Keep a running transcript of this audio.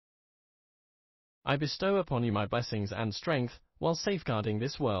I bestow upon you my blessings and strength, while safeguarding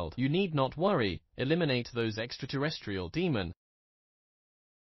this world. You need not worry, eliminate those extraterrestrial demons.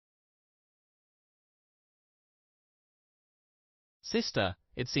 Sister,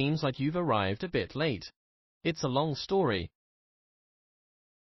 it seems like you've arrived a bit late. It's a long story.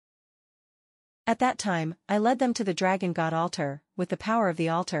 At that time, I led them to the dragon god altar. With the power of the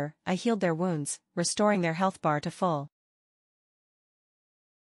altar, I healed their wounds, restoring their health bar to full.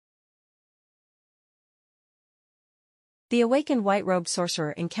 The awakened white-robed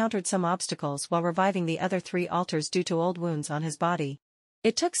sorcerer encountered some obstacles while reviving the other 3 altars due to old wounds on his body.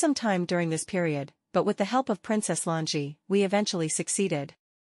 It took some time during this period, but with the help of Princess Lanji, we eventually succeeded.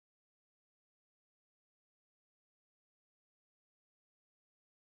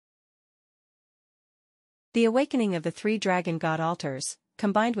 The awakening of the 3 dragon god altars,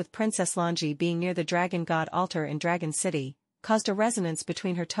 combined with Princess Lanji being near the dragon god altar in Dragon City, caused a resonance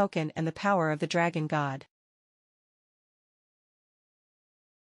between her token and the power of the dragon god.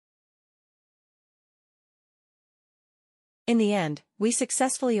 In the end, we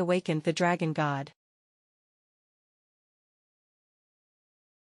successfully awakened the dragon god.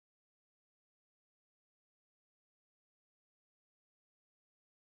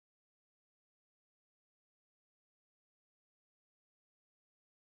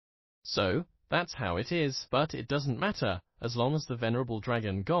 So, that's how it is. But it doesn't matter, as long as the venerable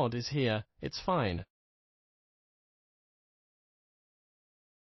dragon god is here, it's fine.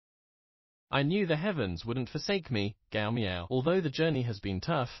 I knew the heavens wouldn't forsake me, Gao Miao. Although the journey has been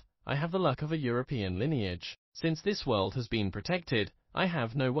tough, I have the luck of a European lineage. Since this world has been protected, I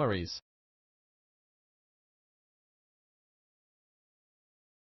have no worries.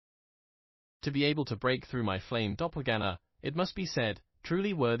 To be able to break through my flame doppelganger, it must be said,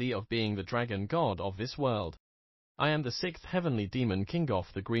 truly worthy of being the dragon god of this world. I am the 6th heavenly demon king of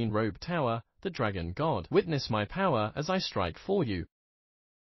the Green Robe Tower, the dragon god. Witness my power as I strike for you.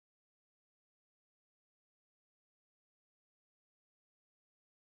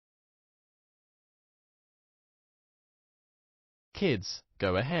 Kids,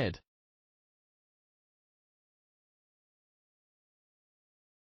 go ahead.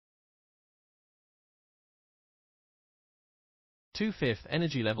 Two-fifth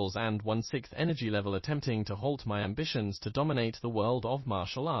energy levels and 1/6 energy level attempting to halt my ambitions to dominate the world of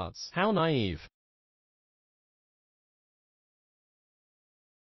martial arts. How naive.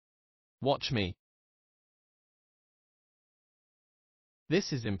 Watch me.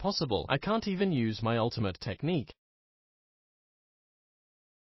 This is impossible. I can't even use my ultimate technique.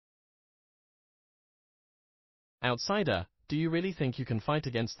 Outsider, do you really think you can fight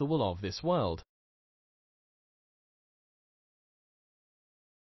against the will of this world?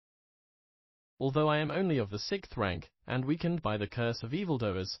 Although I am only of the 6th rank, and weakened by the curse of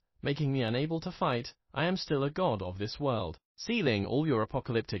evildoers, making me unable to fight, I am still a god of this world. Sealing all your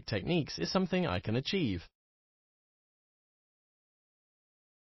apocalyptic techniques is something I can achieve.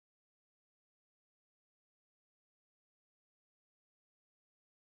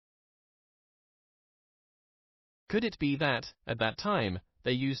 Could it be that, at that time,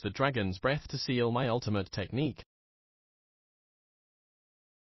 they used the dragon's breath to seal my ultimate technique?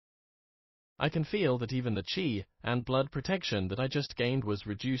 I can feel that even the chi and blood protection that I just gained was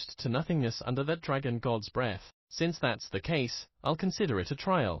reduced to nothingness under that dragon god's breath. Since that's the case, I'll consider it a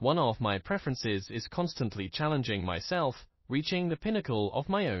trial. One of my preferences is constantly challenging myself, reaching the pinnacle of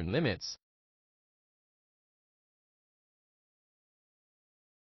my own limits.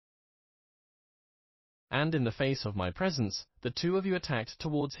 And in the face of my presence, the 2 of you attacked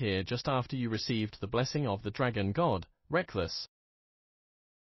towards here just after you received the blessing of the dragon god, reckless.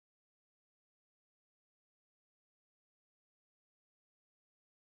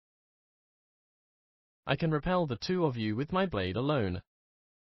 I can repel the 2 of you with my blade alone.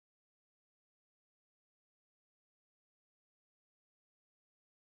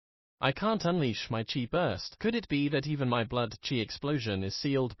 I can't unleash my chi burst. Could it be that even my blood chi explosion is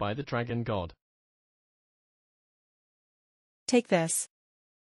sealed by the dragon god? Take this.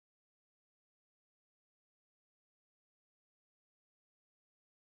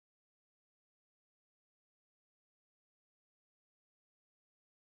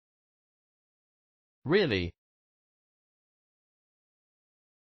 Really?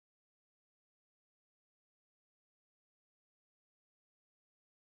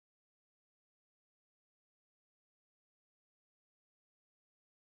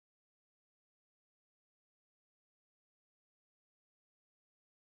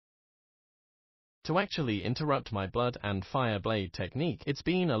 To actually interrupt my blood and fire blade technique, it's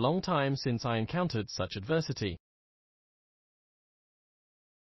been a long time since I encountered such adversity.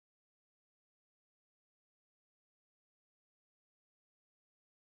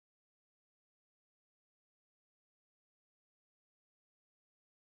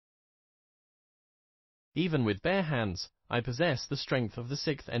 Even with bare hands, I possess the strength of the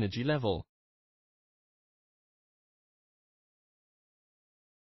 6th energy level.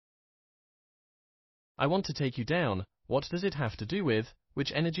 I want to take you down. What does it have to do with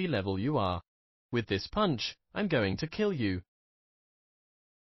which energy level you are? With this punch, I'm going to kill you.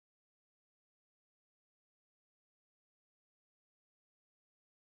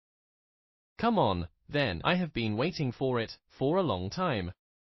 Come on, then. I have been waiting for it for a long time.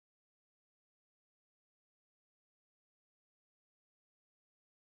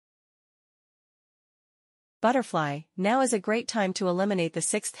 Butterfly, now is a great time to eliminate the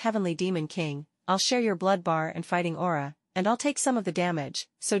 6th Heavenly Demon King. I'll share your blood bar and fighting aura, and I'll take some of the damage,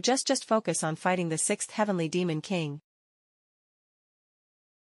 so just focus on fighting the 6th Heavenly Demon King.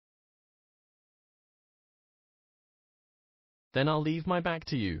 Then I'll leave my back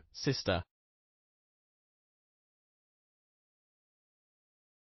to you, sister.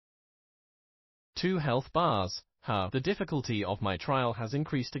 Two health bars. The difficulty of my trial has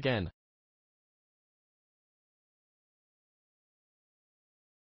increased again.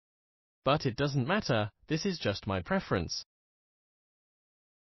 But it doesn't matter, this is just my preference.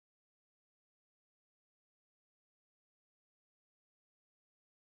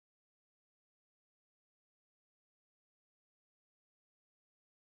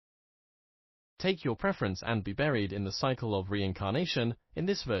 Take your preference and be buried in the cycle of reincarnation in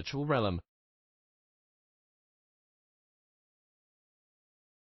this virtual realm.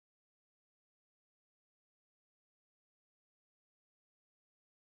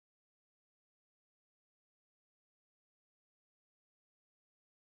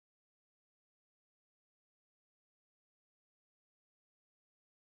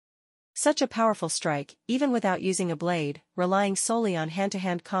 Such a powerful strike, even without using a blade, relying solely on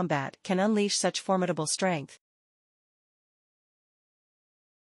hand-to-hand combat, can unleash such formidable strength.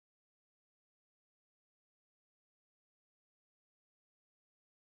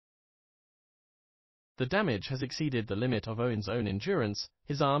 The damage has exceeded the limit of Owen's own endurance.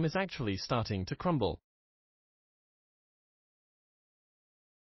 His arm is actually starting to crumble.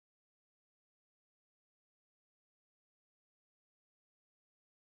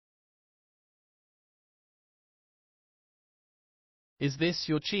 Is this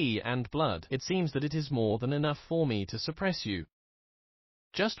your chi and blood? It seems that it is more than enough for me to suppress you.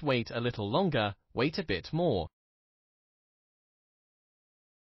 Just wait a little longer, wait a bit more.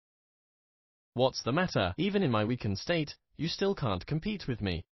 What's the matter? Even in my weakened state, you still can't compete with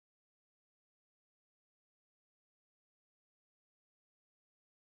me.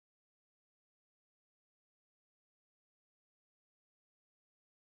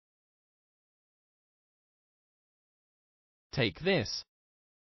 Take this.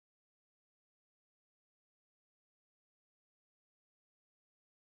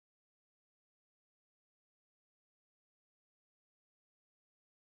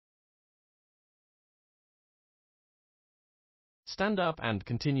 Stand up and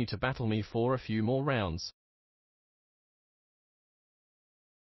continue to battle me for a few more rounds.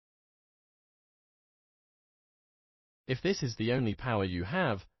 If this is the only power you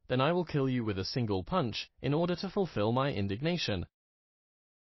have, then I will kill you with a single punch in order to fulfill my indignation.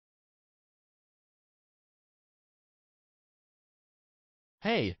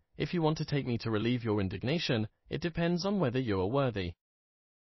 Hey, if you want to take me to relieve your indignation, it depends on whether you are worthy.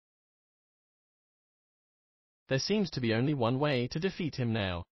 There seems to be only one way to defeat him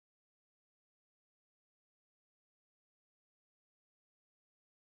now.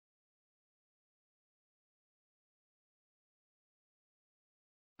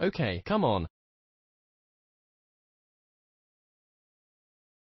 Okay, come on.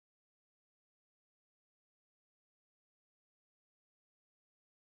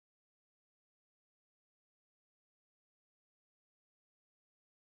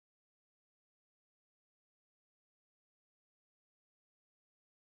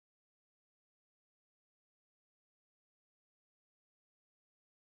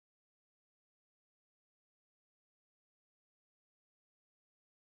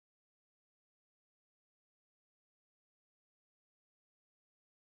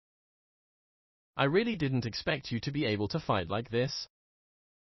 I really didn't expect you to be able to fight like this.